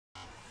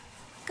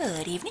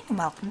Good evening and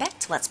welcome back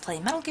to Let's Play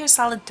Metal Gear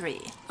Solid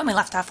 3. When we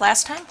left off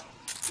last time,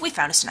 we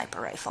found a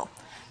sniper rifle.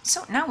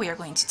 So now we are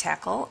going to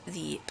tackle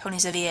the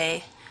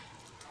Ponizovye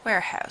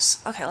warehouse.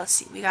 Okay, let's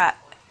see. We got,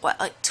 what,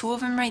 like 2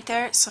 of them right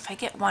there? So if I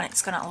get one,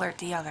 it's going to alert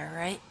the other,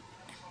 right?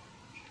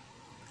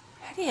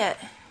 How do you...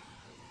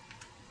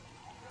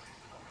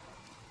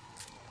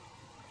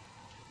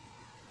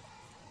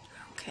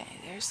 Okay,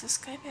 there's this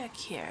guy back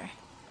here.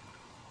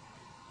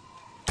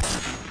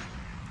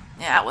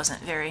 Yeah, that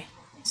wasn't very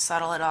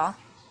subtle at all.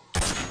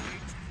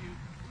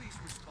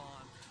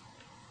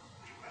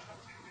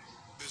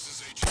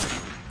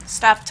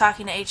 Stop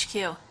talking to HQ.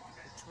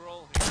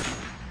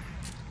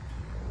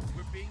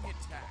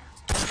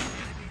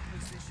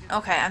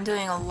 Okay, I'm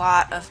doing a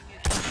lot of...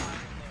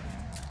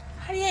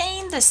 How do you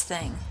aim this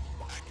thing?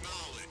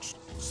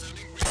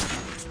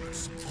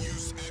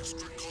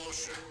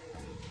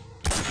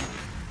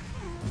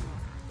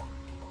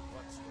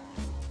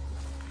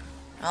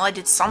 Well, I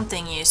did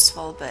something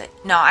useful, but...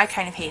 No, I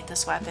kind of hate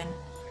this weapon.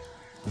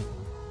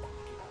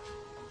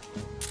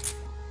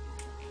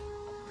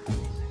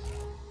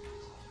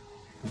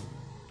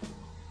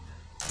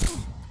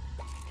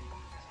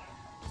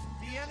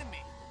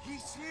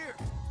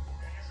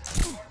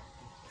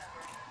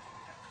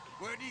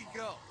 Where'd he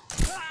go?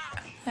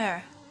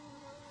 There.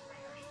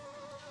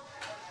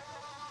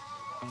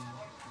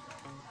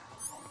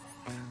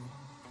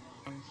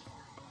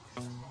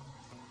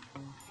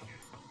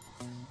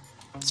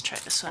 Let's try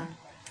this one.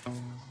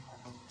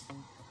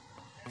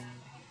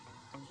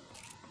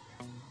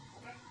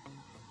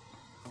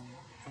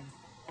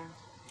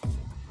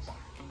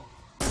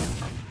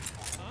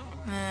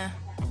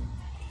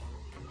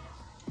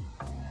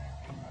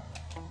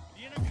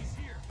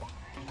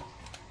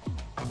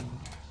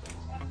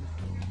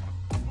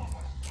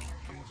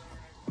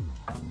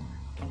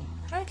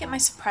 How do I get my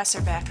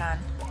suppressor back on?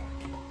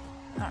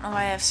 I don't know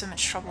why I have so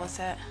much trouble with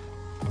that.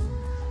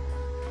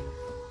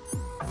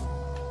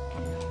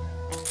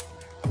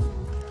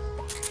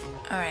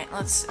 Alright,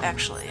 let's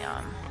actually,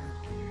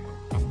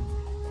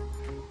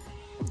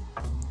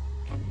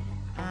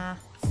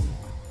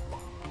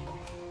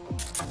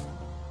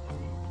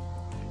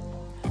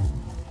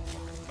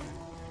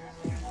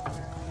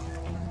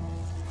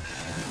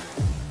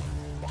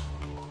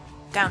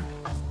 Down.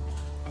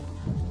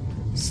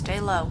 Stay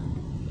low.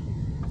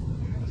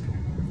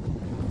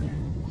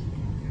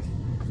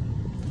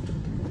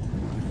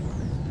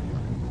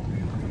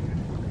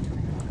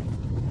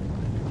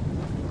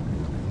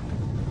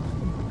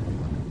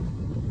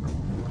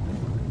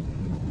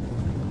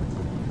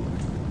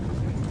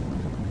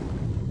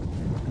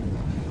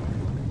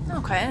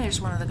 Okay,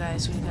 there's one of the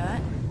guys we got.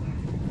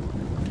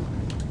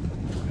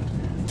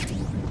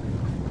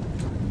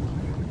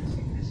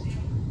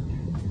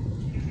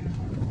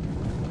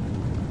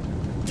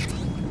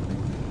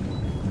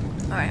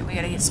 Alright, we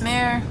gotta get some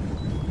air.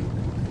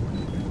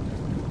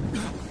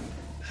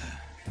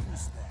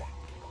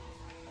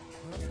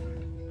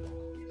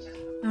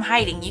 I'm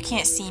hiding, you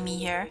can't see me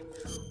here.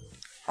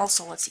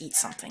 Also, let's eat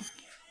something.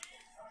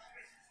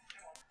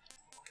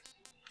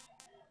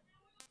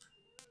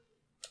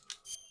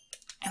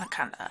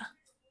 Anaconda.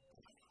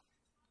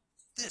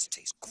 This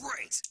tastes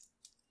great.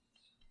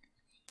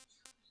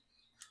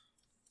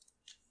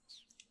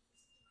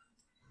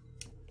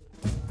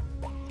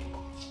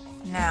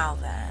 Now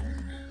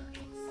then,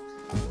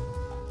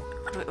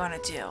 what do we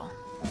want to do?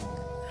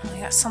 We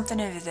got something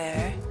over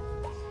there.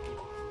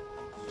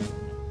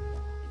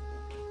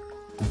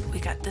 We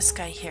got this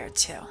guy here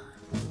too.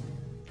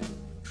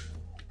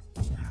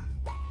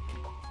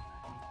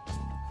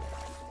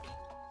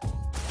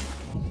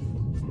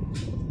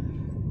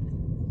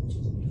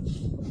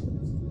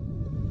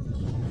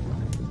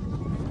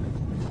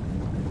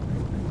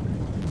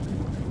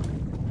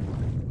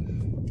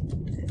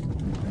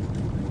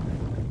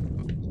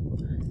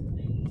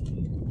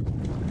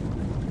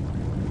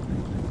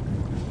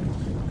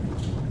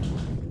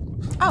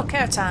 Oh,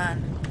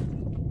 Keraton.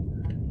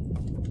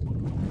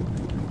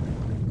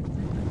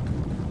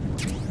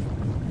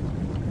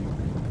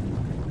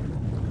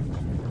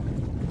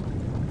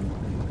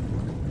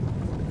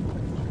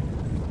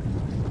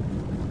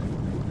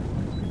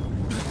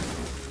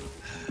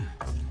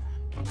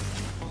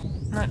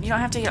 No, you don't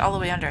have to get all the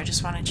way under. I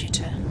just wanted you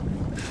to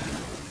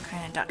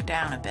kind of duck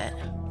down a bit.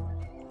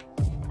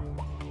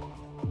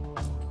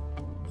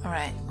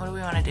 Alright, what do we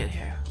want to do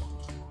here?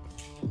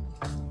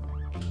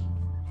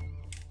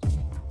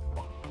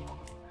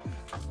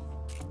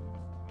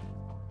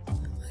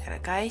 A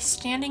guy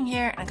standing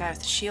here and a guy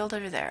with a shield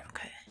over there.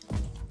 Okay.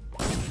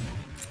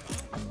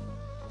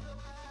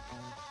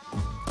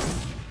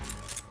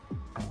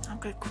 Oh,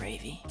 good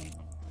gravy.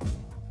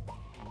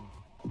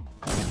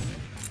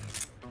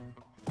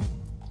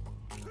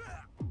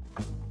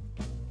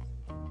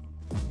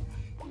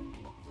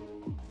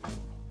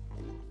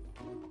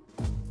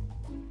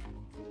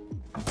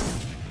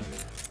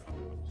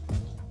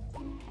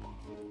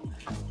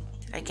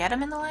 Did I get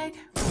him in the leg?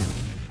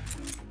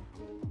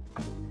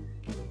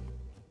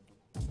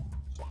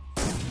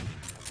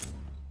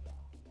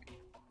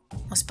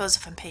 I suppose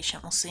if I'm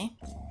patient, we'll see.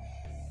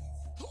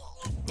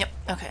 Yep,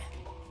 okay.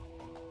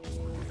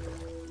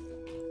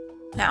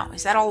 Now,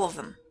 is that all of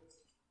them?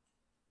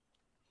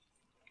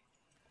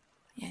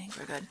 Yeah, I think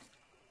we're good.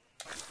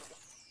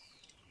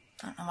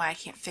 I don't know why I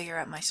can't figure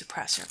out my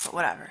suppressor, but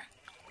whatever.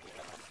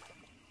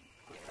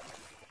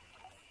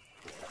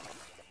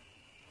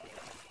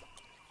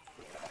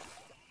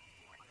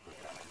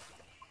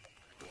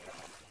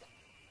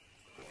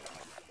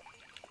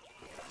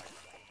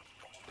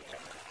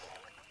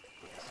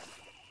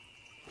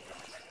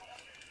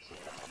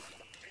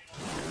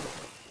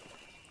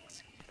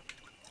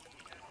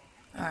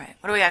 Alright,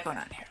 what do we got going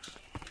on here?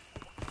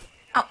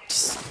 Oh,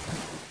 just...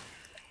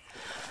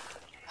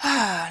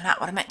 not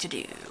what I meant to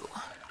do.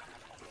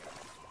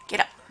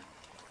 Get up.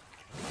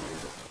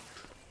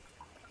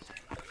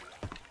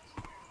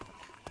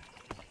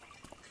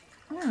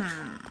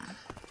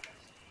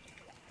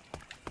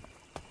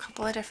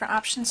 Couple of different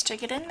options to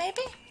get in,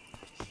 maybe?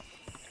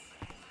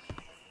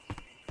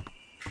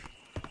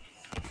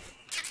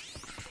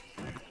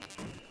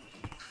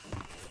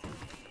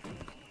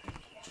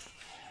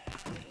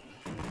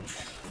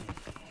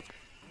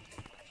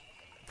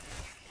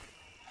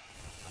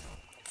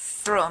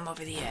 Throw him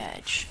over the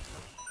edge.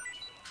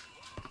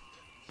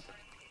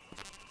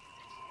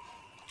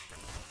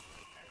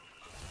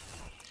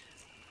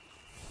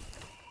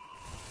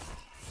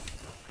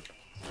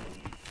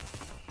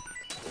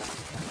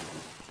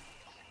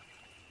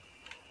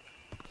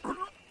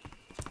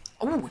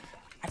 Oh,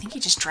 I think he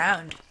just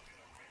drowned.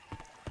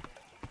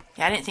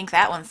 Yeah, I didn't think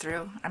that one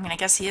through. I mean, I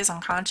guess he is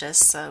unconscious,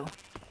 so...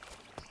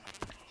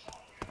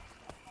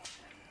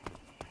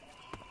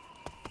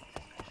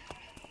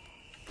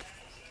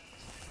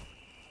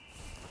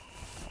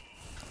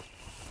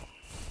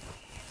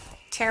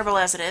 Terrible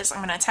as it is, I'm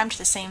going to attempt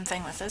the same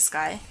thing with this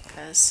guy,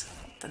 because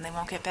then they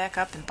won't get back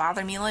up and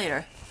bother me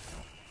later.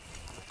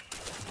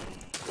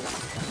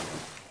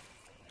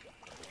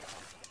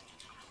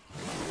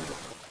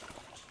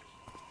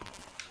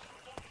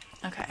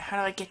 Okay, how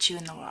do I get you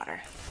in the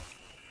water?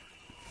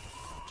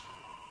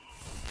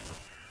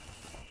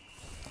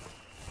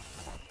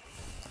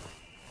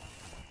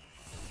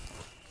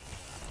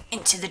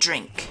 Into the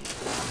drink.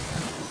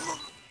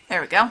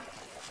 There we go.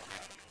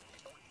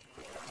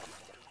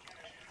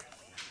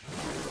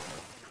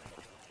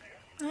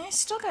 He's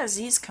still got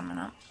Z's coming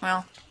up.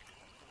 Well,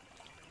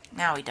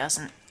 now he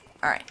doesn't.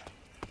 Alright.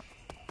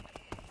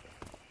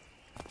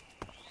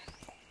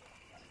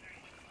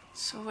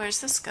 So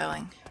where's this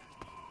going?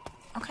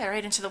 Okay,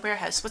 right into the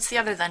warehouse. What's the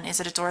other then?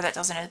 Is it a door that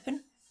doesn't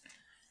open?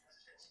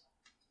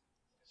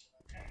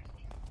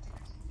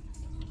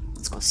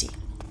 Let's go see.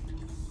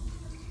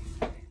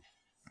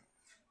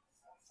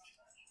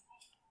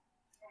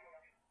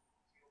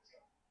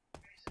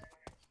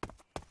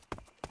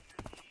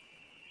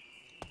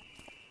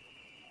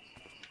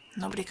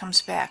 Nobody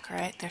comes back,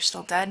 right? They're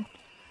still dead?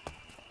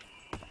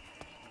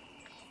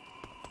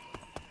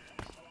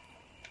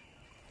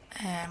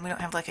 And we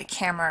don't have like a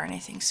camera or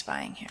anything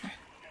spying here.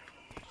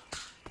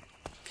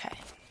 Okay.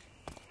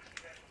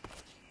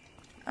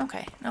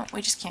 Okay, no,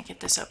 we just can't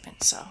get this open,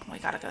 so we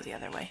gotta go the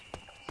other way.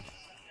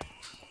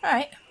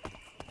 Alright.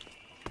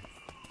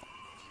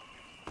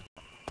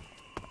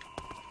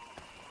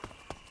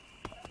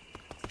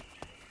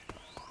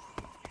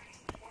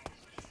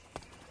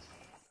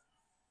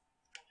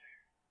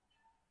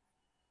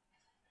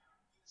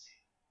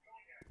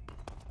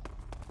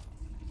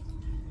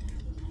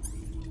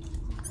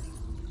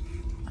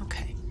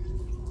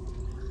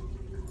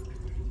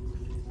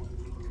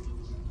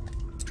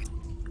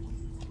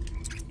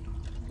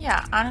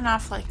 Yeah, on and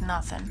off like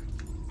nothing.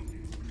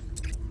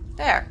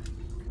 There.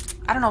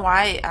 I don't know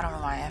why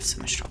I have so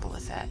much trouble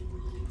with that.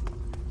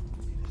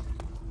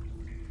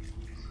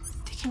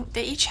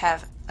 They each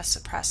have a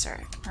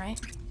suppressor, right?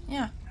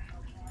 Yeah.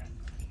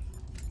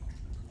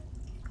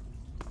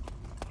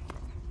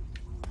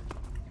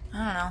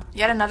 I don't know.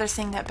 Yet another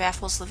thing that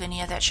baffles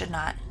Lavinia that should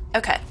not.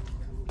 Okay.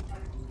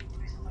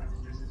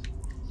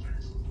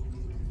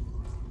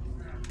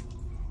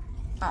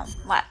 Oh,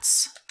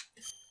 let's.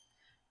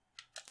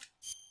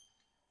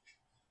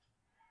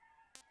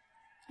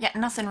 Yeah,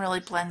 nothing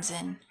really blends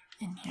in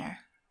here.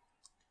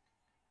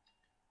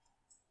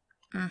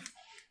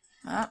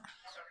 Well,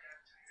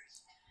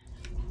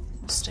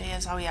 we'll stay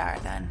as we are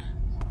then.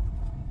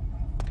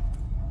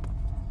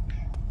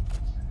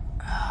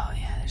 Oh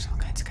yeah, there's all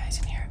kinds of guys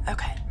in here.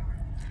 Okay.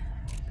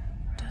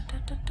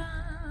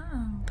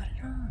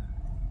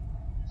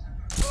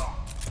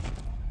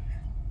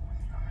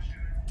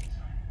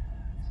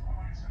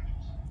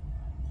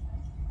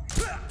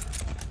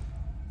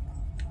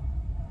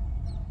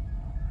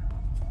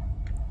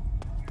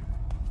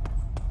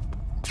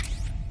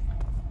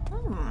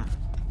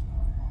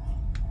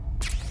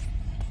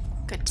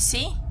 Good to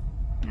see.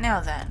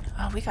 Now then.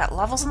 Oh, we got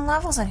levels and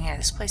levels in here.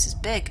 This place is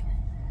big.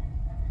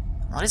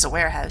 Well, it is a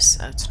warehouse,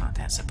 so it's not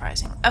that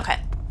surprising. Okay.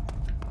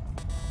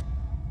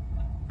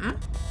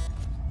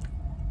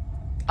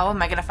 Oh,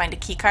 am I gonna find a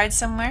key card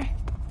somewhere?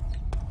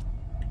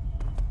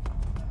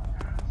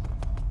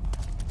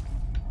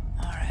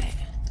 Alright.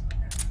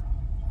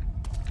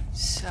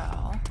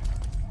 So...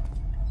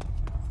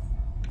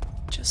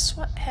 Just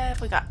what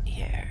have we got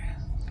here?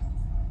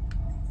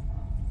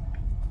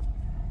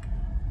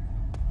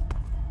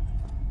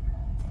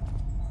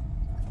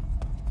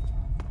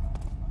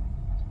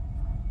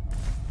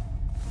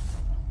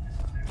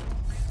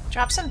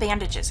 Drop some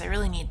bandages. I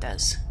really need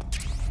those.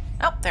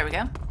 Oh, there we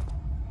go.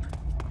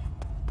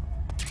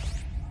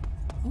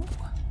 Ooh.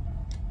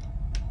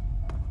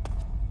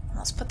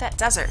 Let's put that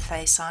desert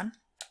face on.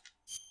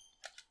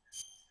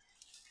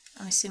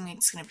 I'm assuming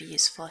it's going to be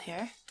useful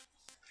here.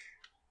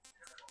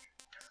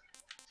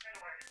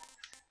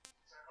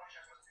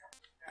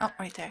 Oh,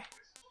 right there.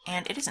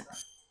 And it isn't.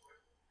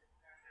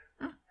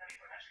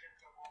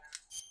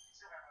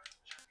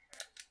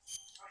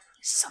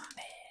 Zombie.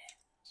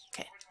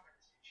 Okay.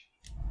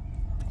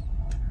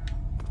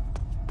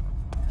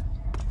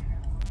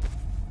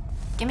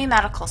 Give me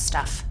medical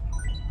stuff.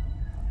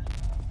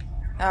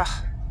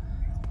 Ugh.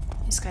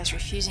 These guys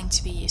refusing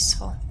to be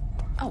useful.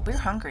 Oh, we're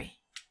hungry.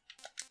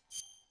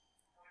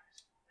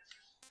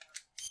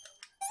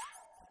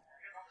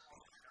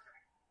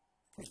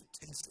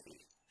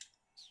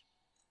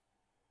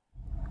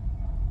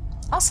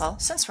 Also,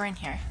 since we're in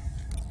here,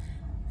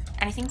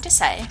 anything to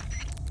say?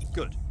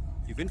 Good.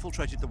 You've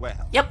infiltrated the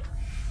warehouse. Yep.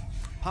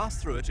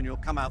 Pass through it and you'll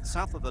come out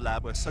south of the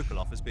lab where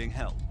Sokolov is being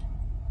held.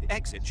 The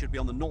exit should be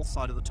on the north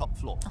side of the top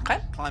floor. Okay.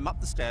 Climb up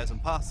the stairs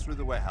and pass through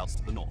the warehouse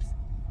to the north.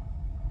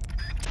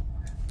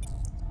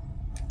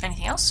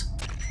 Anything else?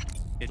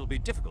 It'll be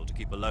difficult to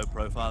keep a low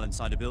profile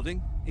inside a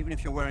building, even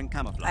if you're wearing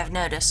camouflage. I've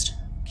noticed.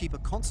 Keep a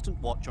constant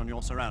watch on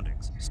your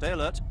surroundings. Stay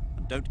alert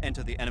and don't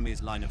enter the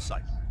enemy's line of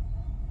sight.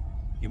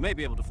 You may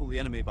be able to fool the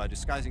enemy by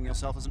disguising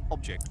yourself as an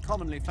object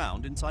commonly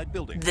found inside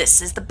buildings.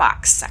 This is the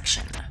box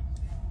section.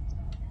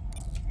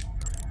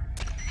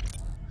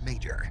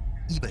 Major,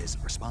 Eva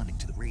isn't responding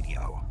to the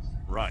radio.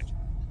 Right.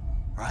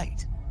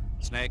 Right.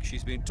 Snake,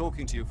 she's been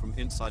talking to you from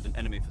inside an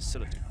enemy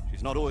facility.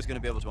 She's not always going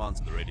to be able to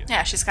answer the radio.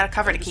 Yeah, she's got a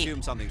cover to Don't keep.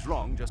 assume something's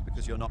wrong just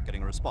because you're not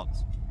getting a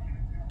response.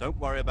 Don't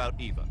worry about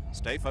Eva.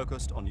 Stay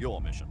focused on your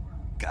mission.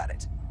 Got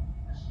it.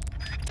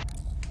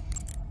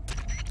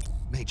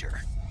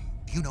 Major,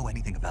 do you know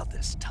anything about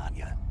this,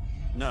 Tanya?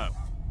 No,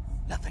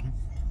 Nothing?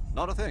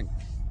 not a thing.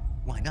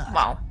 Why not?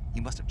 Wow.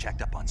 You must have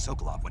checked up on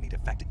Sokolov when he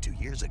defected 2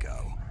 years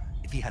ago.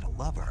 If he had a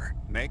lover,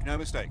 Make no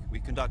mistake, we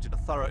conducted a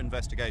thorough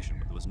investigation,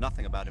 but there was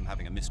nothing about him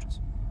having a mistress.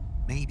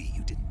 maybe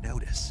you didn't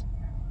notice.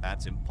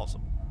 That's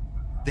impossible.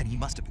 Then he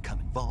must have become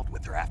involved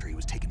with her after he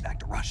was taken back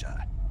to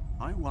Russia.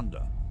 I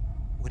wonder.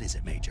 What is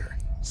it, Major?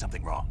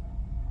 Something wrong?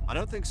 I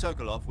don't think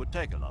Sokolov would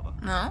take a lover.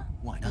 No?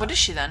 Why not? What is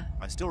she then?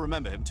 I still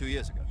remember him 2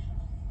 years ago.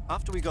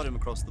 After we got him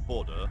across the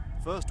border,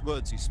 the first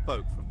words he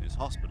spoke from his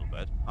hospital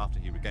bed, after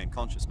he regained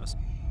consciousness,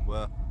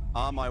 were,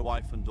 "Are my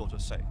wife and daughter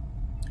safe?"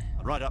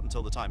 And right up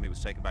until the time he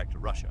was taken back to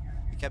Russia,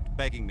 he kept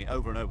begging me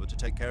over and over to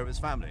take care of his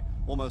family,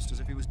 almost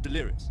as if he was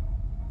delirious.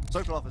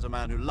 Sokolov is a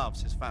man who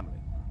loves his family.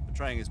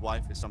 Betraying his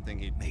wife is something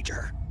he'd...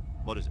 Major,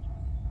 What is it?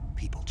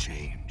 people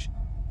change.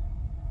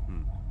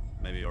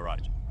 Maybe you're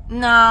right.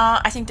 No,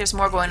 I think there's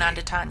more going on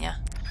to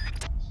Tanya.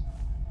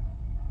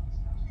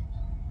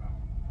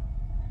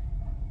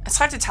 It's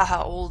hard to tell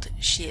how old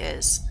she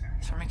is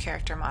from a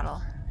character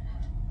model.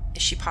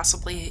 Is she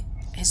possibly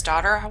his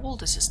daughter? How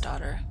old is his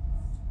daughter?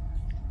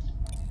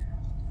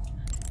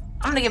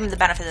 I'm gonna give him the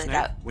benefit of the Snake,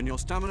 doubt. when your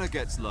stamina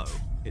gets low,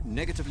 it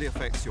negatively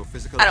affects your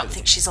physical I don't ability.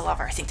 think she's a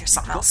lover. I think there's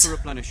something You've got else. to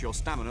replenish your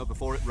stamina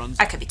before it runs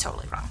I out. could be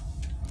totally wrong.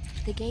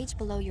 The gauge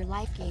below your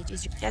life gauge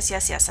is your... Yes,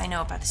 yes, yes, I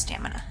know about the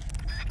stamina.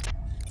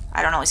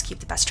 I don't always keep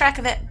the best track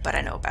of it, but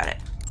I know about it.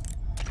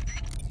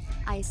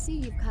 I see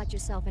you've caught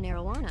yourself an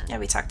arowana. Yeah,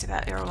 we talked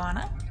about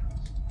arowana.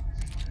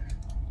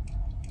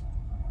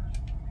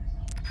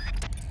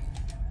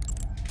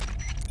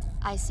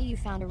 I see you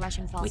found a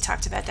Russian false... We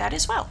talked about that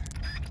as well.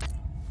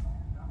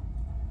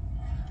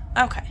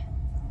 Okay.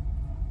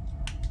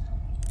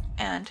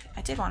 And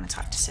I did want to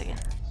talk to Sigyn.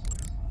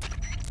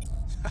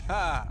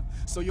 Haha,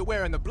 so you're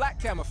wearing the black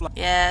camouflage.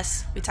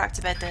 Yes, we talked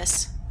about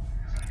this.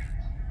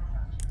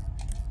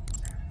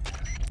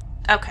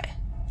 Okay,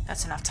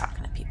 that's enough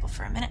talking to people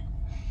for a minute.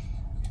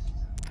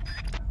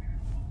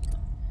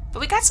 But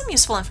we got some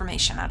useful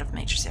information out of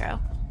Major Zero.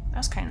 That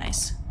was kind of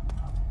nice.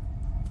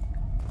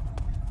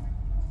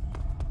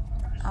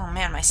 Oh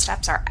man, my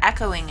steps are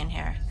echoing in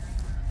here.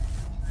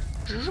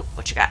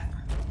 What you got?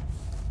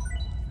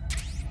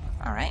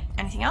 Alright,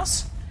 anything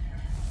else?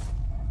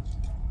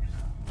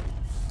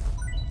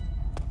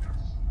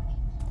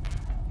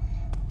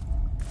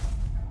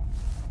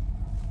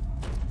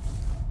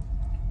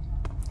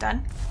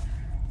 Done?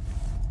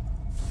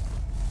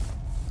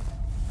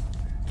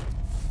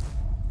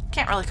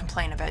 Can't really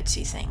complain about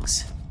two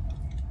things.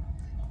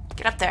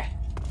 Get up there.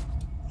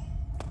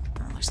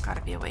 Oh, there's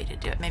gotta be a way to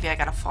do it. Maybe I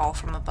gotta fall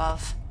from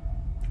above.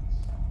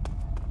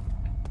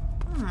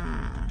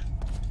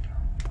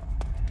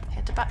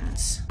 Hit the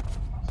buttons.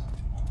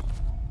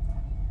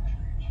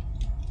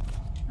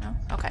 No?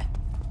 Okay.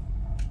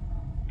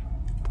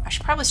 I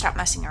should probably stop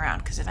messing around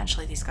because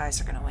eventually these guys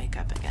are gonna wake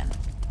up again.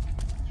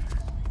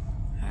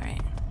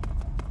 Alright.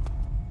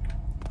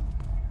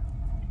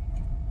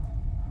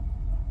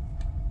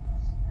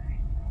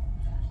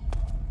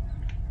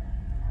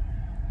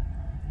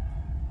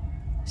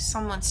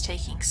 Someone's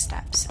taking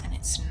steps, and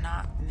it's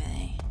not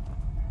me.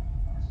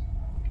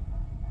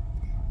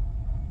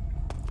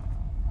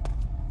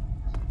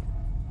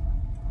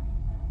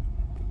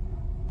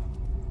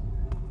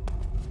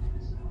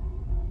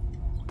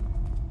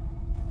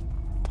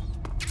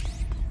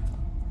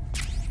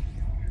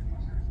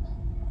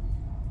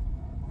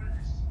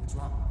 What's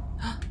wrong?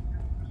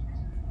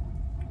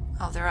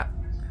 Oh, they're up.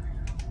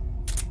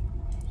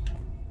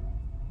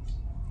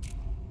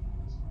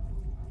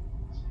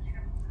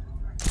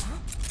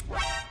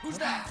 Who's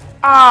that?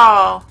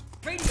 Oh,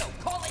 Radio,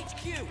 call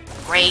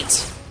HQ.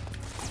 great.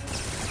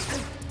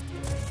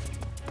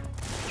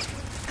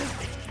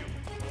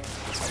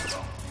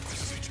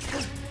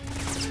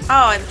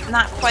 Oh, I'm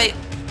not quite.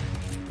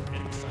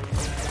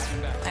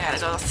 I gotta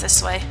go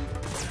this way.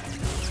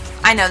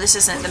 I know this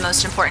isn't the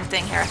most important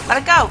thing here. Let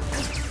it go.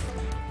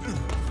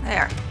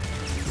 There.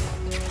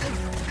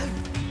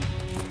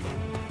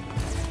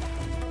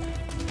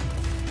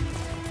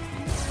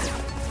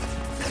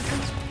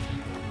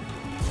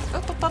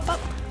 Up, up, up, up.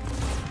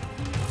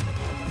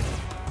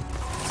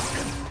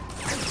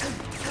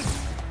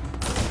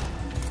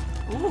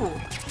 Ooh.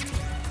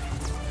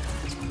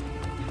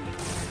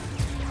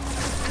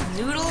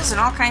 Noodles and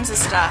all kinds of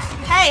stuff.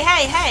 Hey,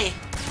 hey, hey!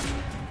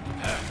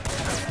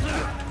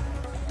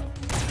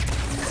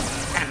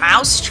 And a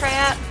mouse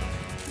trap.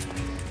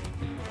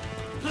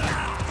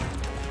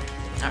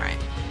 Alright.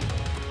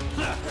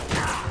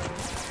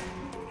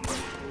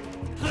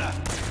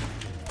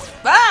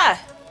 Ah!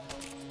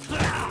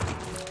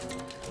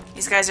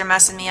 These guys are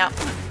messing me up.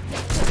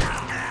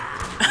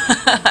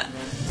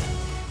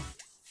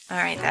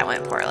 Alright, that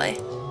went poorly.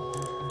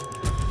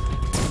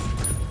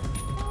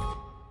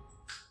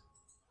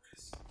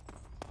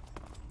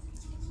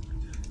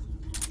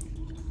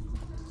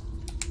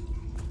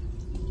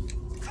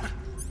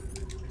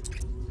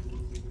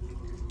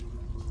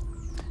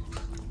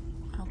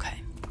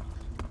 Okay.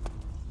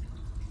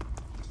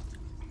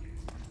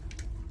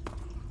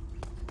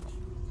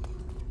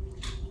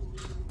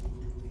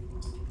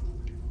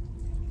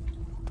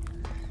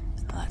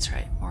 Oh, that's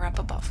right. We're up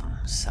above them,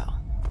 so.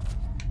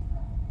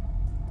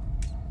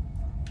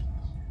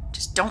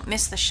 Just don't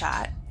miss the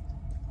shot.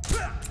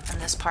 And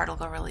this part will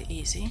go really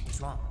easy.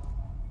 What's wrong?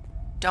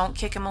 Don't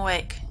kick him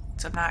awake.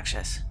 It's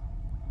obnoxious.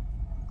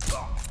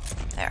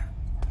 There.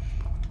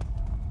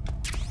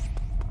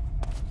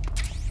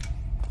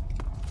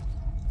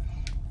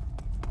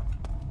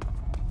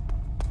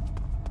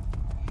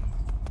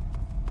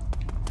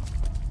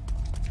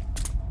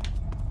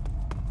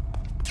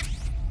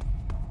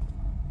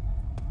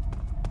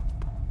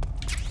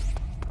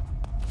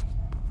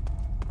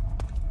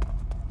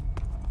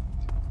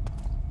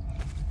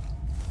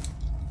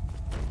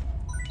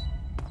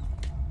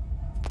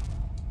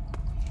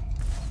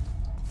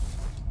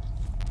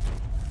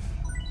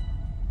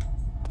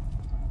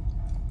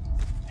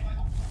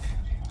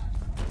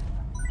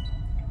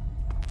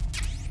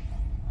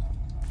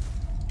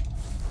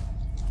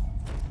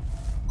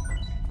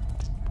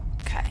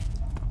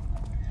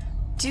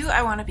 Do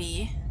I want to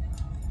be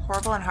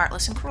horrible and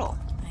heartless and cruel?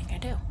 I think I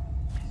do.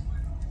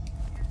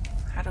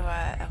 How do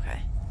I...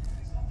 okay.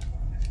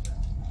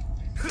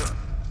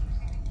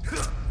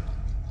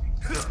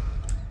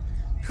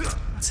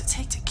 What's it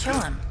take to kill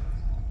him?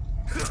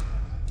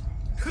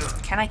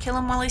 Can I kill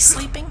him while he's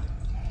sleeping?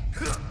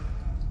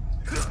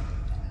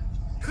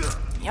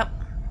 Yep.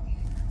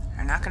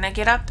 They're not gonna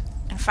get up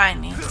and find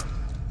me.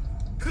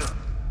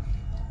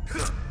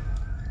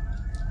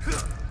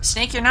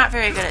 Snake, you're not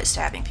very good at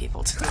stabbing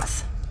people to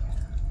death.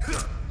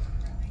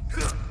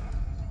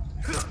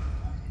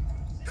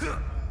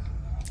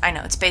 I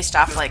know, it's based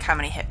off like how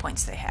many hit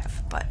points they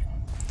have, but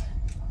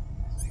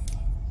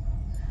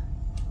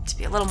to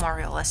be a little more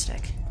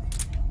realistic.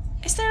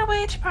 Is there a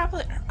way to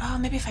probably... oh,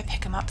 maybe if I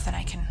pick them up then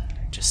I can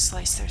just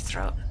slice their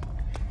throat.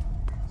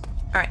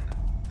 Alright,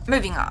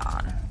 moving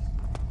on.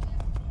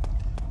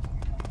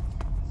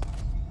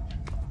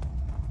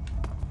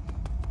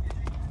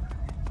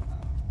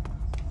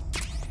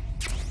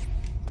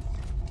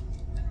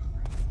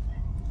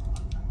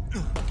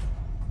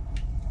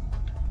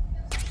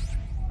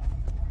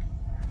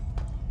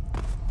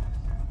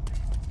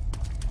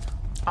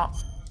 Oh,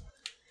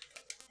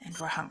 and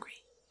we're hungry.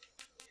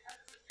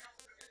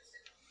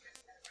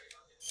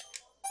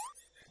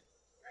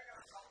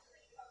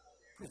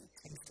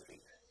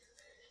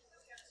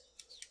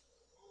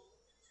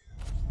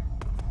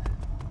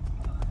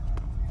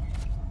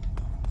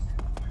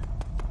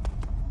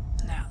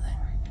 Now then.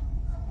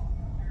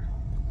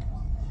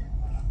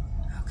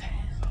 Okay.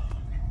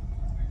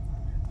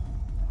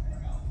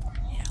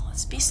 Yeah,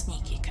 let's be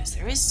sneaky, because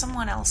there is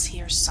someone else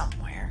here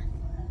somewhere.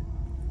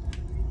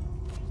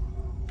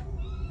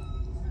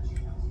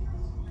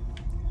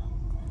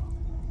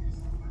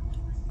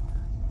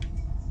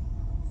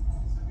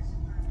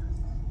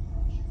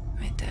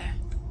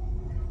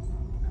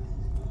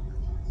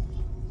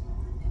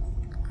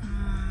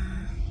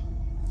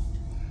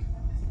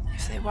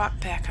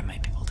 Walk back, I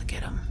might be able to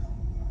get him.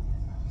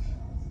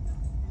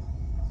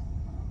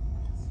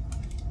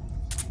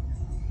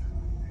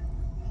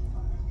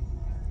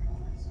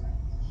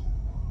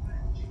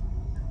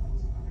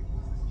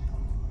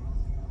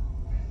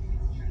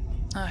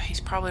 He's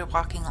probably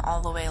walking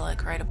all the way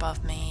like right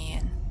above me,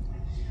 and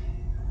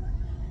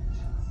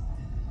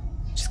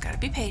just gotta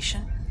be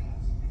patient.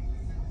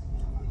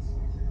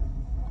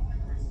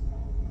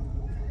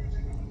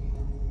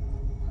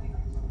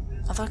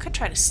 Although I could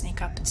try to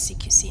sneak up and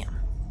CQC him.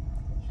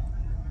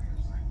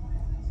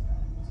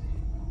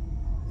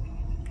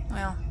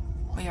 Well,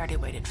 we already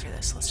waited for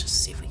this. Let's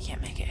just see if we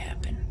can't make it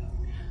happen.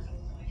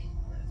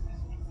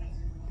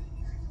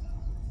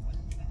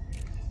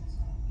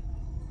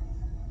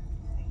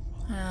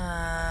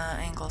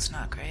 Angle's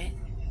not great.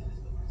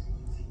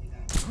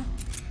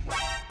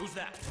 Who's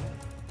that?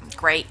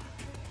 Great.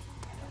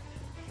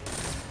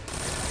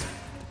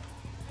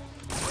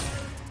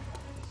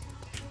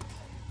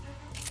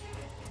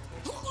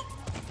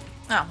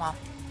 Oh, well.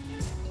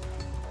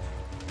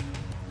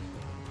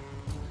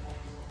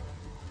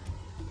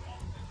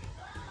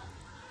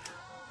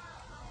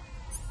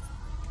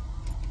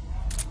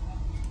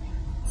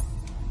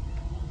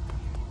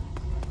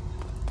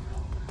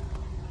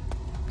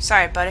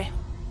 Sorry, buddy.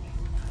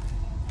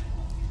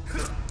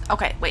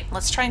 Okay, wait,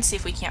 let's try and see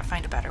if we can't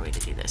find a better way to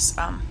do this.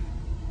 Well,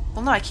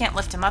 no, I can't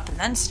lift him up and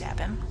then stab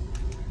him.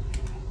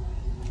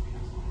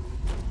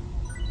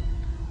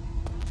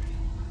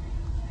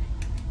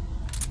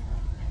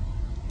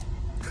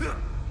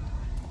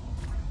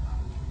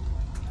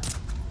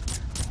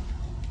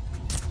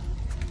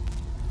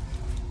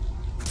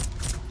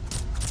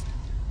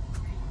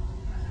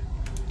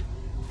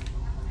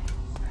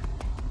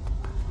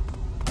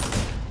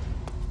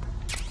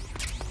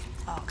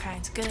 All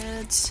kinds of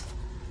goods.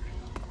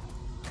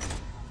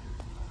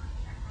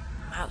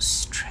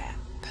 Mouse trap.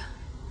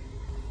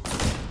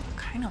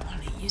 Kind of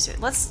want to use it.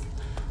 Let's...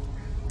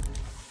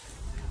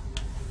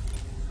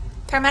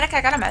 Paramedic,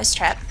 I got a mouse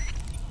trap.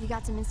 You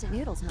got some instant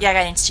noodles, huh? Yeah, I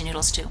got instant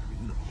noodles too.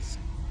 Noodles.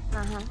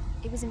 Uh-huh.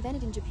 It was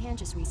invented in Japan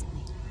just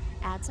recently.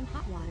 Add some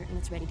hot water and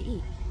it's ready to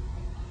eat.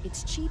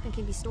 It's cheap and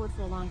can be stored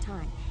for a long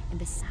time. And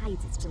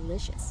besides, it's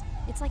delicious.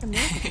 It's like a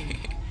miracle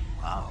food.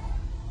 Wow.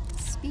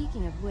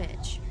 Speaking of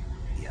which,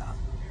 Yeah,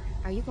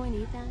 are you going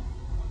to eat that?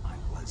 I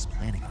was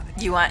planning on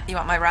it. You want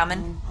my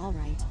ramen? All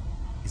right.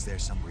 Is there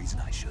some reason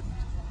I shouldn't?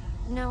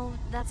 No,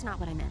 that's not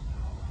what I meant.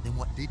 Then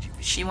what did you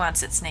eat? She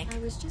wants it, Snake. I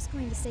was just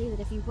going to say that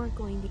if you weren't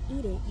going to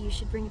eat it, you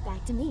should bring it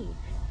back to me.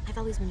 I've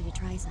always wanted to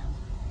try some.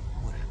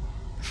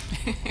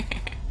 Whatever.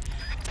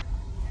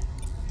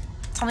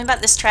 Tell me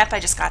about this trap I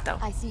just got, though.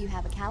 I see you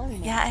have a calorie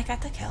mate. Yeah, I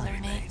got the calorie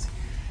mate. Mate.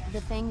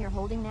 The thing you're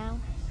holding now?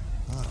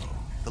 Oh,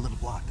 the little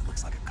block that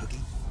looks like a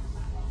cookie?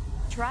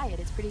 Try it,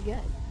 it's pretty good.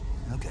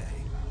 Okay.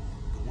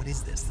 But what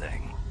is this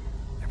thing?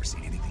 Never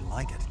seen anything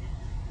like it.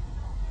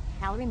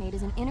 Calorie Mate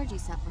is an energy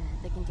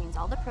supplement that contains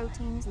all the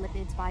proteins,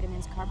 lipids,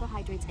 vitamins,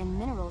 carbohydrates, and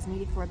minerals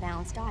needed for a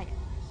balanced diet.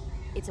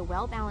 It's a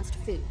well-balanced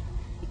food.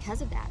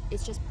 Because of that,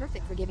 it's just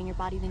perfect for giving your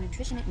body the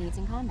nutrition it needs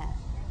in combat.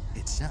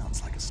 It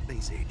sounds like a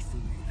space-age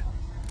food.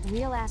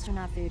 Real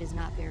astronaut food is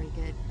not very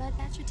good, but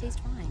that should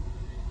taste fine.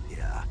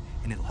 Yeah,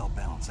 and it'll help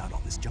balance out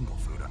all this jungle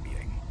food I'm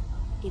eating.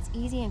 It's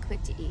easy and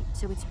quick to eat,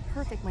 so it's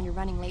perfect when you're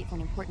running late for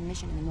an important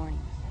mission in the morning.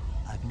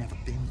 I've never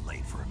been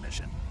late for a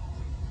mission.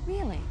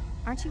 Really?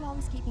 Aren't you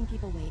always keeping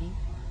people waiting?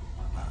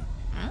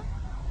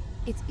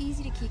 It's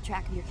easy to keep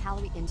track of your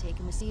calorie intake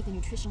and receive the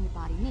nutrition your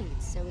body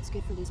needs, so it's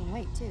good for losing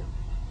weight, too.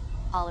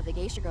 All of the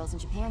geisha girls in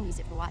Japan use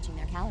it for watching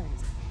their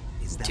calories.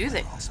 Is that Do why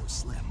they? they're also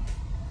slim?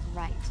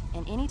 Right.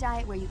 And any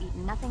diet where you eat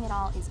nothing at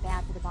all is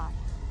bad for the body.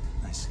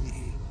 I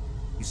see.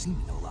 You seem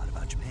to know a lot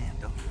about Japan,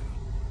 don't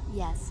you?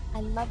 Yes,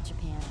 I love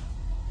Japan.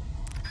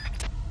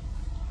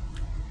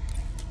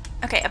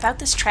 Okay, about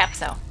this trap,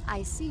 though.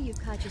 I see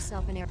you've caught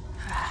yourself an error.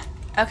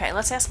 Okay,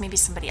 let's ask maybe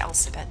somebody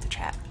else about the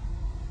trap.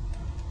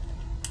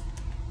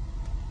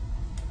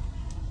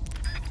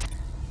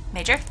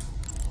 Major?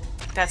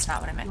 That's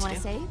not what I meant You to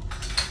want do. to save?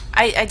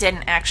 I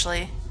didn't,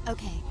 actually.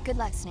 Okay, good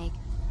luck, Snake.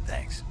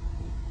 Thanks.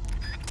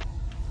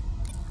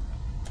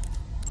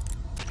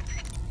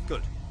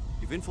 Good.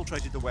 You've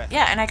infiltrated the warehouse.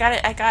 Yeah, and I got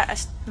it. I got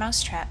a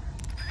mouse trap.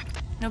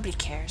 Nobody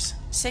cares.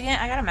 Sigint,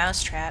 I got a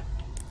mouse trap.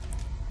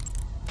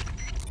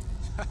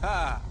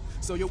 Haha.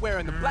 So you're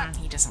wearing the black.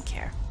 He doesn't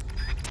care.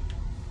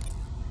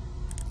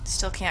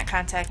 Still can't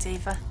contact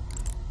Ava?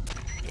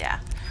 Yeah.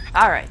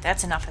 Alright,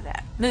 that's enough of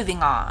that.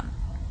 Moving on.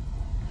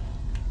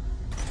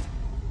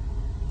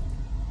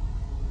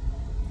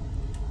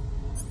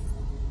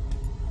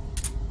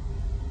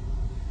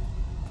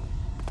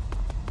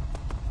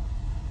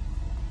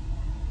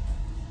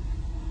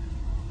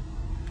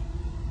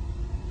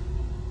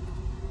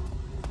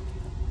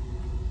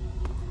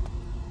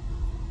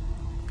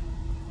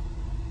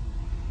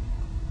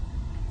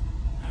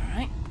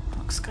 Alright,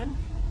 looks good.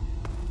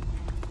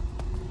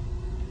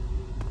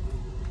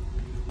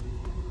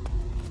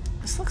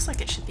 This looks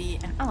like it should be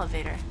an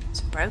elevator. Is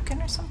it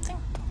broken or something?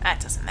 That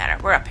doesn't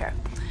matter. We're up here.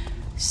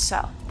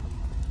 So.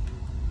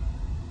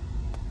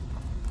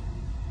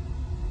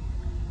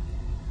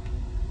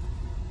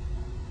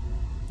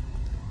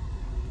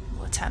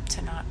 We'll attempt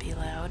to not be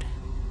loud.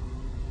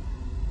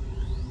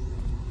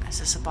 Is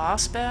this a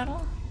boss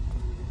battle?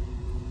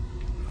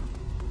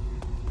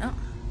 Oh.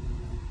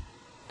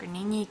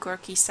 Panini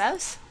Gorky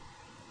South.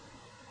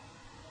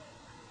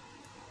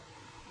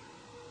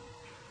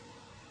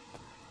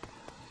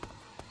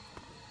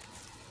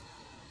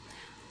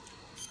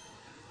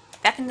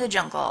 Back in the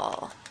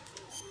jungle.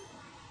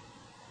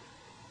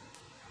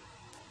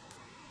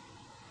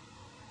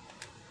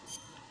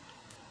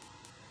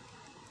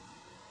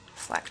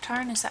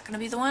 Flaktarn, is that going to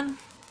be the one?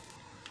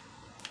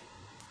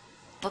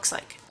 Looks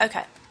like.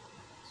 Okay.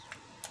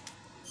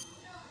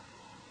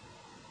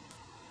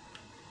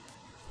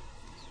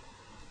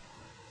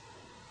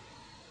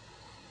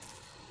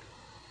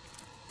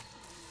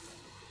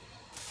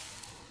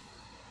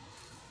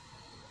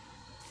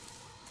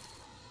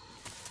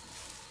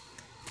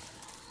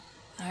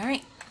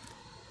 Alright.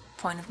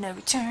 Point of no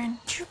return.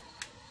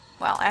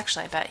 Well,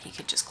 actually, I bet he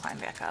could just climb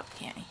back up,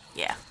 can't he?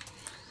 Yeah.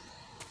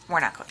 We're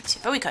not going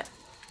to, but we could.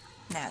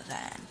 Now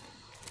then.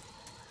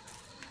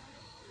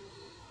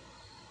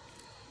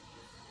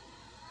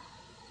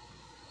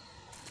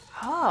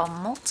 Oh,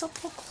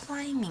 multiple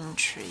climbing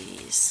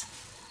trees.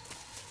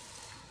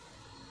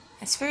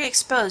 It's very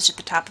exposed at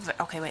the top of it.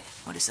 Okay, wait.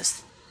 What is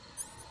this?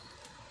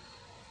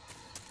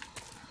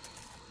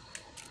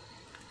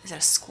 Is it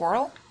a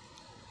squirrel?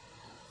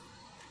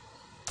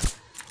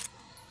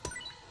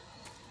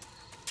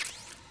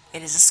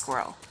 It is a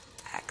squirrel.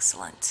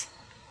 Excellent.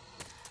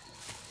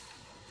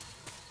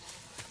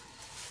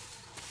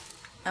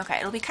 Okay,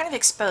 it'll be kind of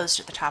exposed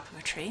at the top of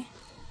a tree.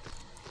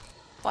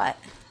 What?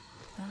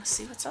 I want to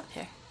see what's up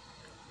here.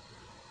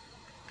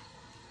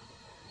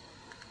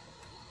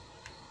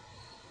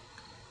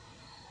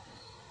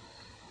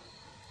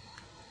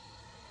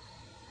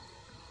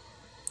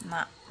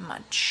 Not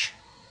much.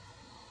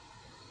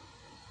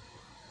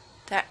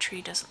 That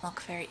tree doesn't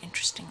look very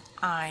interesting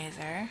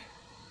either.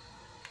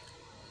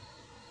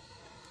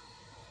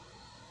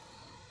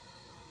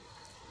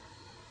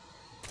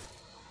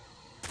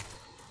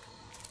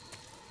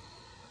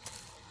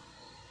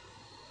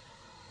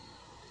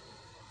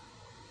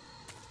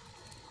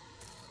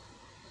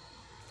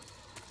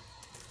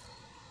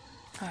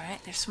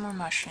 Alright, there's some more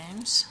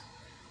mushrooms,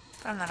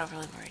 but I'm not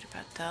overly worried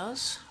about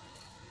those.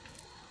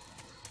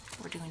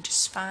 We're doing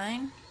just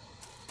fine.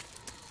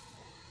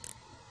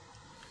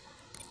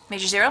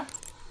 Major Zero?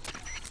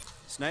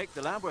 Snake,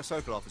 the lab where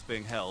Sokolov is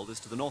being held is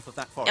to the north of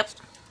that forest.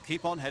 Yep.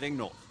 Keep on heading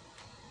north.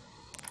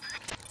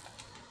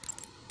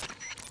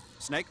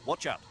 Snake,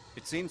 watch out.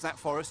 It seems that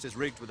forest is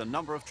rigged with a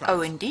number of traps.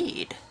 Oh,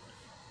 indeed.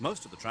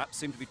 Most of the traps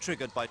seem to be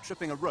triggered by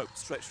tripping a rope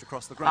stretched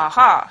across the ground.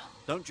 Aha!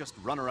 Don't just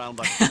run around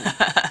like a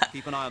fool.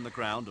 Keep an eye on the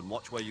ground and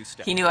watch where you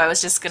step. He knew I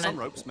was just gonna Some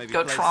ropes may be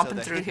go placed tromping so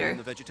they're through hidden here. in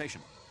the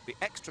vegetation. Be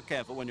extra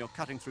careful when you're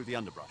cutting through the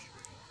underbrush.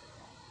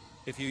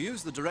 If you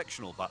use the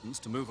directional buttons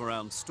to move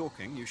around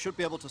stalking, you should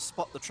be able to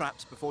spot the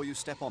traps before you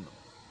step on them.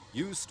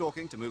 Use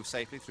stalking to move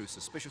safely through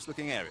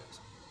suspicious-looking areas.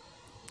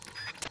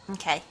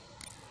 Okay.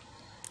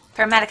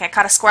 Paramedic, I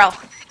caught a squirrel.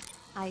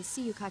 I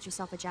see you caught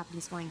yourself a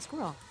Japanese flying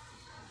squirrel.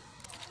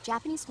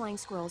 Japanese flying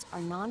squirrels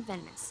are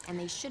non-venomous, and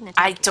they shouldn't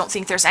attack I you. don't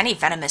think there's any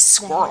venomous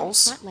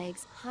squirrels. The head, front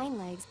legs, hind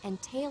legs, and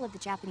tail of the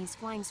Japanese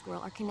flying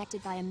squirrel are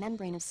connected by a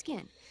membrane of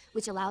skin,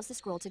 which allows the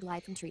squirrel to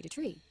glide from tree to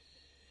tree.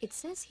 It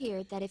says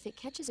here that if it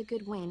catches a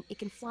good wind, it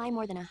can fly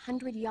more than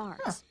 100 yards.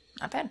 Huh,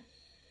 not bad.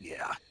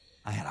 Yeah,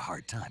 I had a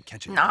hard time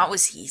catching No, it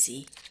was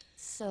easy.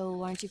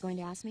 So, aren't you going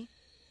to ask me?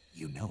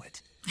 You know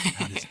it.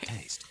 How does it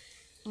taste?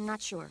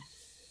 Not sure.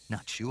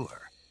 Not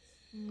sure.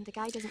 The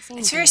guy doesn't say anything.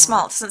 It's very about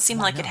small. It it. doesn't seem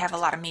like it'd have a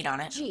lot of meat on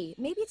it. Gee,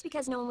 maybe it's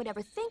because no one would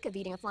ever think of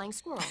eating a flying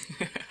squirrel.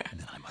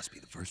 Then I must be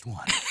the first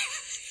one.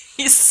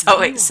 He's so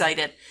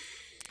excited.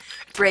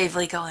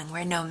 Bravely going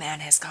where no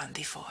man has gone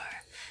before.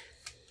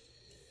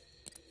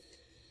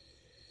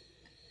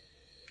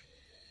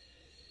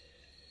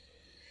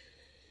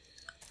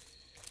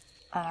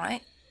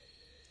 Alright.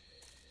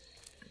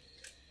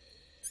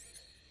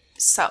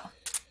 So.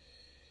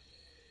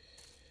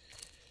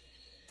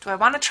 Do I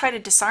want to try to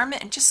disarm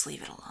it and just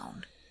leave it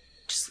alone?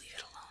 Just leave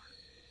it alone.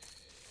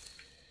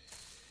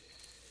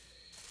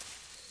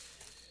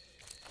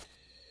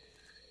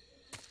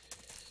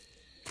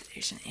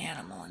 There's an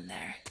animal in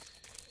there.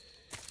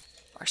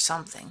 Or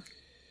something.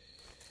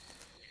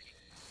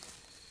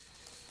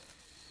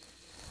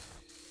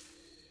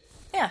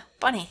 Yeah,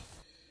 bunny.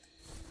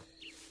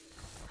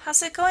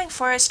 How's it going,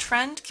 forest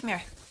friend? Come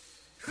here.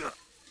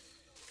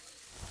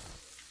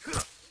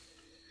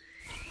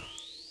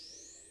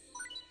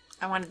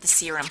 I wanted the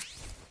serum.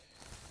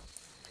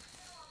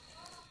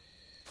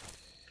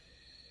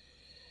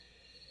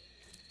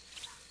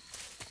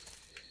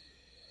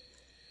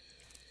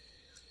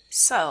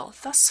 So,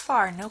 thus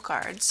far, no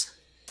guards.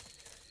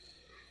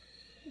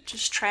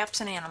 Just traps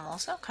and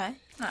animals. Okay,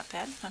 not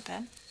bad, not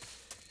bad.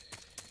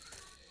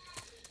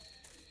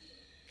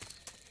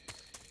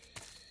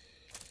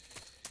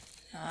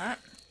 Alright.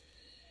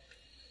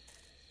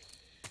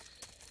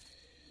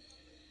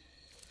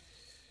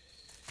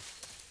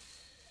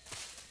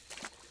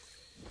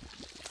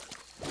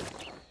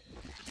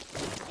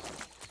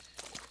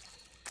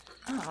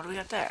 Oh, what do we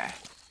got there?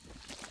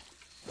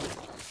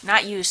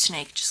 Not you,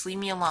 Snake. Just leave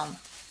me alone.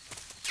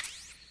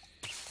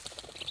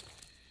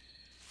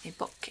 A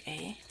book.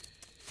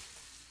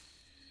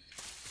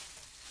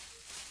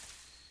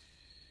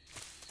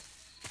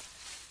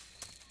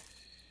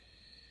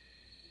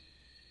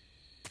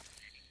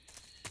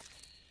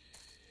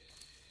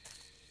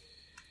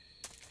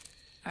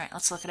 Alright,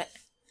 let's look at it.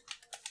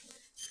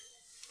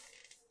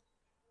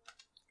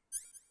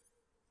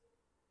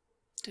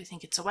 Do you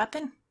think it's a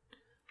weapon?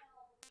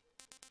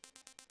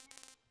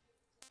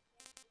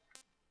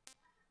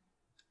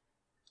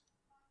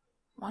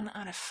 One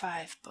out of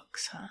 5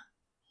 books, huh?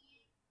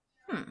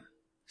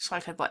 So I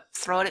could, what,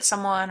 throw it at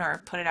someone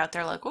or put it out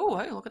there like, oh,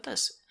 hey, look at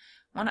this.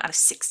 1 out of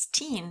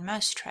 16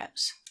 mouse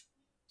traps.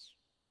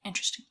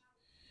 Interesting.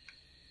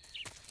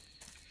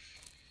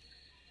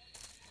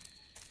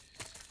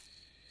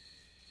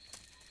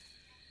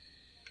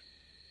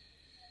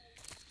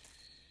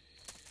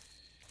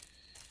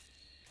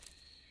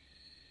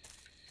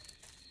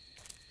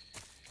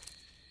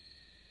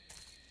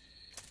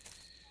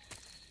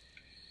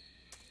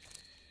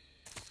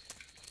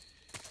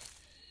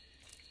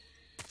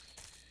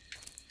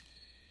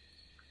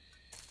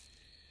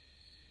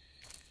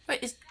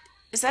 Wait,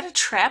 is that a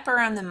trap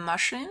around the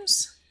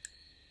mushrooms?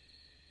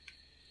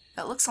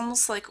 That looks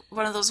almost like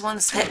one of those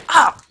ones that...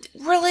 Oh,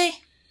 really?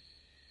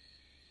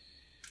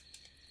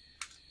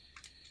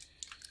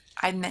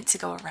 I meant to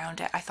go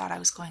around it. I thought I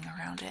was going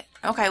around it.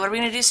 Okay, what are we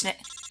going to do, Snake?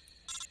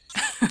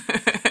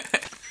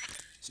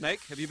 Snake,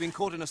 have you been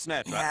caught in a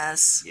snare trap?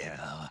 Yes.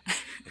 Yeah,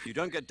 If you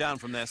don't get down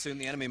from there soon,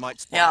 the enemy might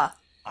spawn. Yeah.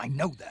 I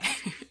know that.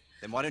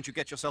 Then why don't you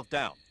get yourself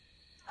down?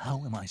 How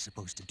am I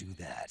supposed to do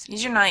that?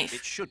 Use your knife.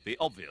 It should be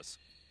obvious.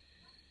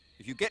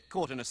 If you get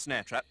caught in a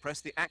snare trap,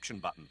 press the action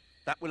button.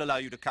 That will allow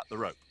you to cut the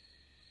rope.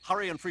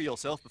 Hurry and free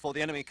yourself before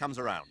the enemy comes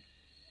around.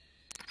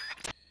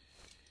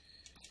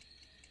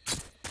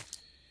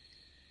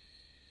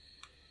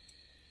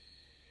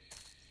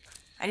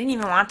 I didn't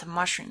even want the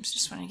mushrooms.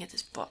 Just wanted to get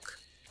this book.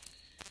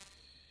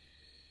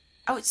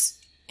 Oh, it's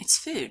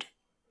food.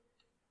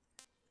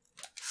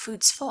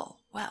 Food's full.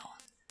 Well,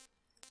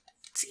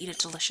 let's eat a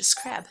delicious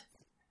crab.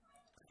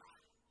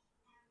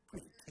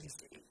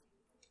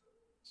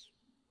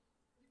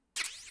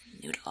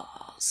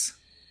 Noodles.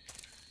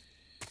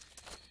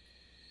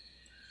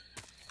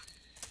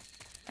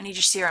 I need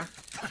your serum.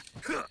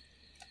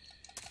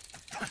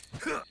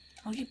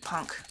 Oh, you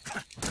punk.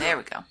 There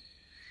we go.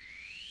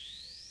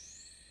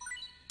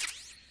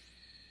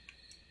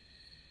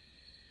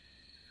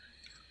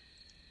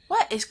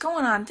 What is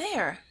going on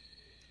there?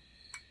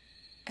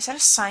 Is that a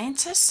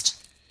scientist?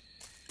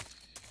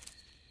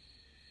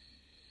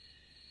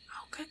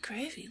 Oh, good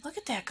gravy. Look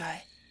at that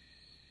guy.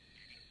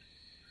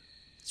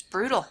 It's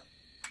brutal.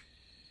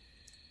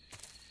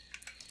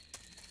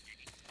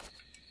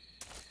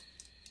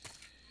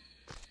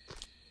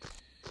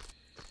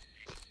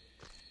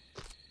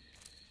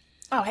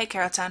 Oh, hey,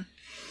 Carroton.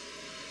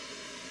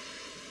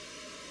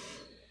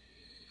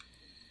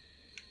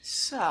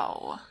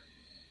 So...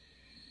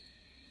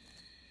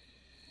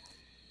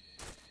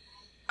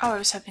 Oh, I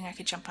was hoping I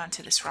could jump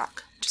onto this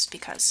rock, just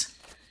because.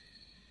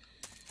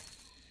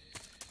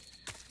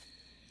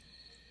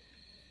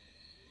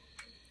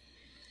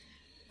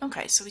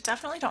 Okay, so we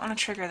definitely don't want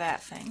to trigger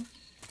that thing.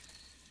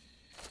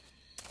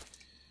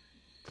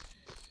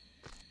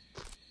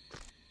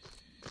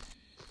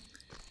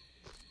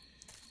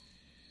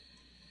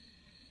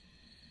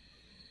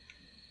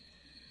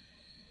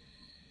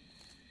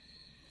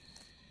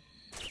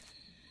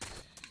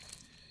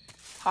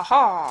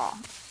 Haha!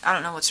 I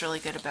don't know what's really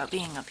good about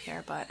being up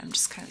here, but I'm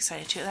just kind of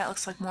excited too. That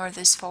looks like more of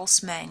those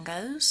false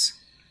mangoes.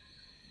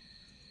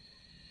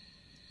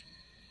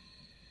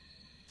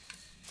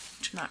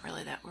 Which I'm not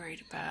really that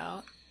worried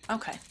about.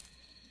 Okay.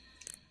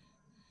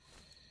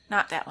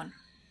 Not that one.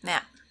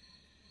 Map.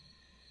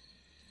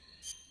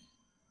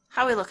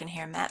 How are we looking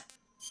here, Matt?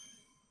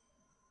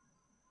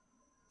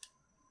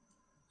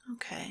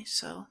 Okay,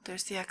 so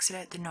there's the exit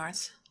at the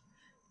north.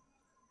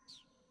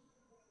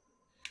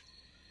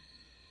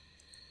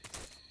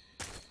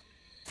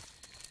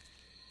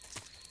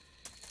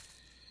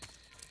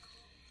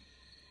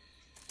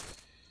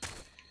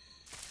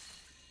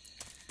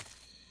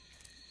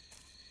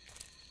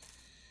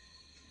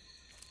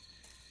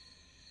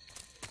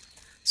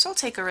 So I'll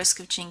take a risk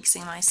of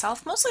jinxing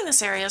myself. Mostly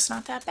this area is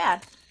not that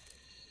bad.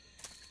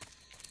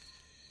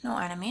 No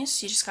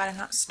enemies, you just gotta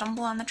not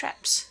stumble on the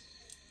traps.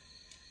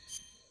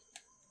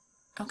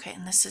 Okay,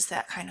 and this is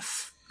that kind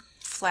of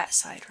flat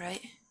side,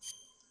 right?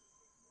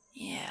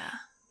 Yeah.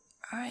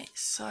 Alright,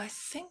 so I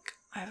think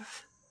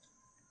I've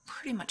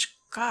pretty much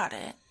got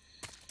it.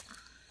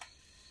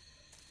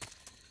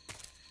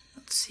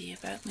 Let's see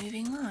about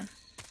moving on.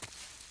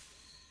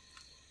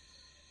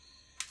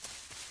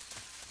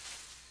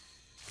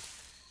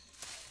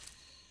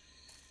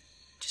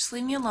 Just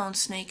leave me alone,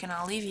 Snake, and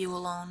I'll leave you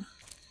alone.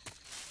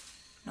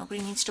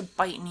 Nobody needs to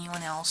bite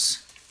anyone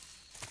else.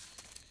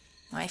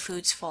 My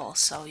food's full,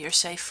 so you're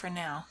safe for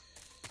now.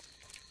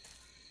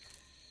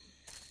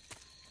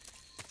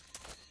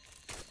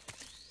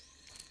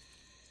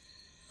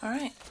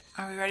 Alright,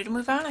 are we ready to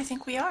move on? I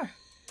think we are.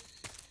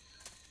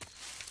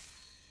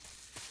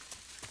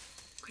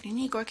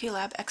 Granny Gorky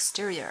Lab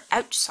exterior,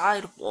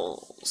 outside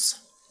walls.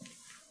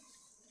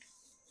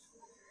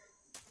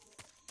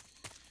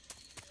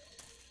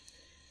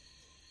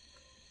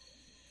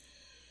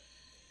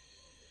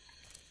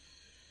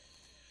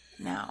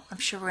 Now, I'm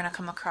sure we're gonna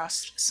come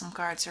across some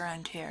guards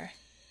around here.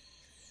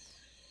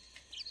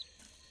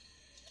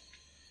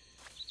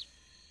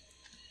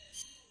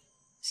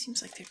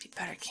 Seems like there'd be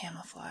better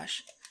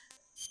camouflage.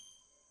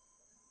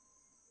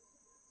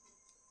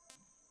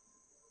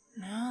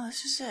 No,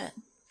 this is it.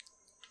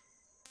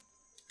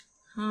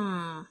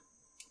 Oh,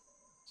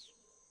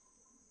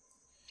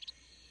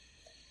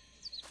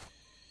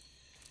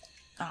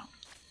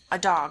 a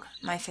dog,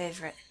 my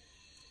favorite.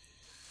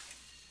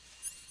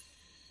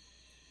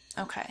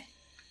 Okay.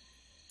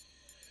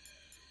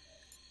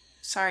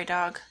 Sorry,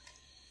 dog.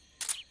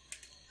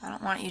 I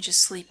don't want you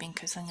just sleeping,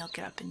 because then you'll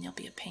get up and you'll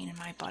be a pain in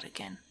my butt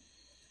again.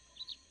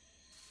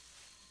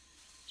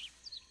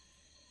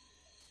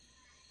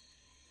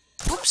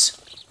 Whoops!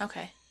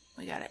 Okay,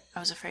 we got it. I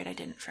was afraid I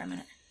didn't for a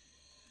minute.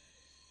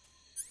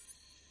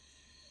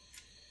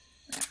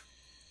 There.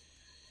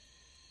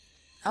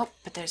 Oh,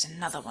 but there's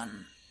another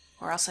one.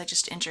 Or else I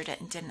just injured it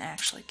and didn't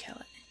actually kill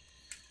it.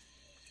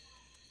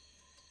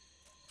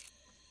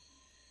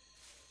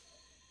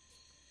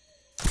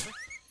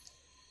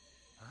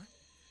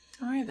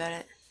 Don't worry about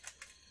it.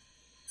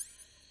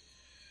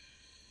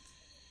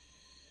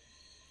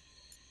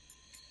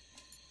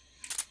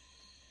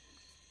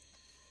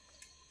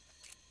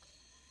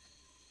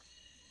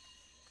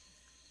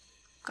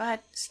 Go ahead,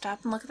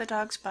 stop and look at the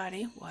dog's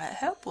body. What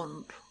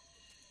happened?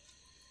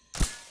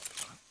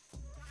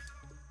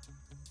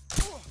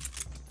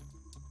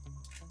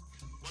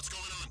 What's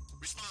going on?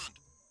 Respond.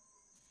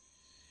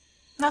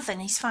 Nothing,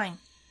 he's fine.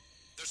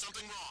 There's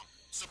something wrong.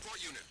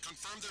 Support unit,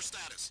 confirm their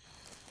status.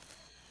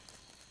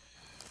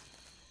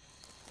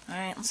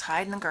 Alright, let's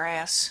hide in the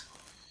grass.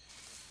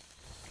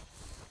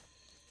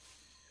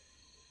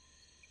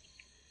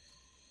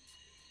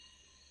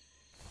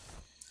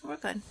 We're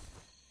good.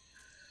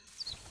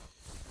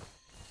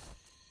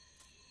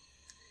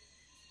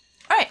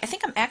 Alright, I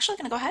think I'm actually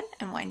going to go ahead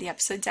and wind the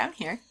episode down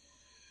here.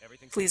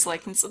 Please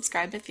like and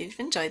subscribe if you've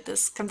enjoyed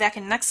this. Come back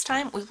in next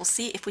time, we will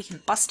see if we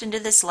can bust into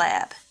this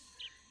lab.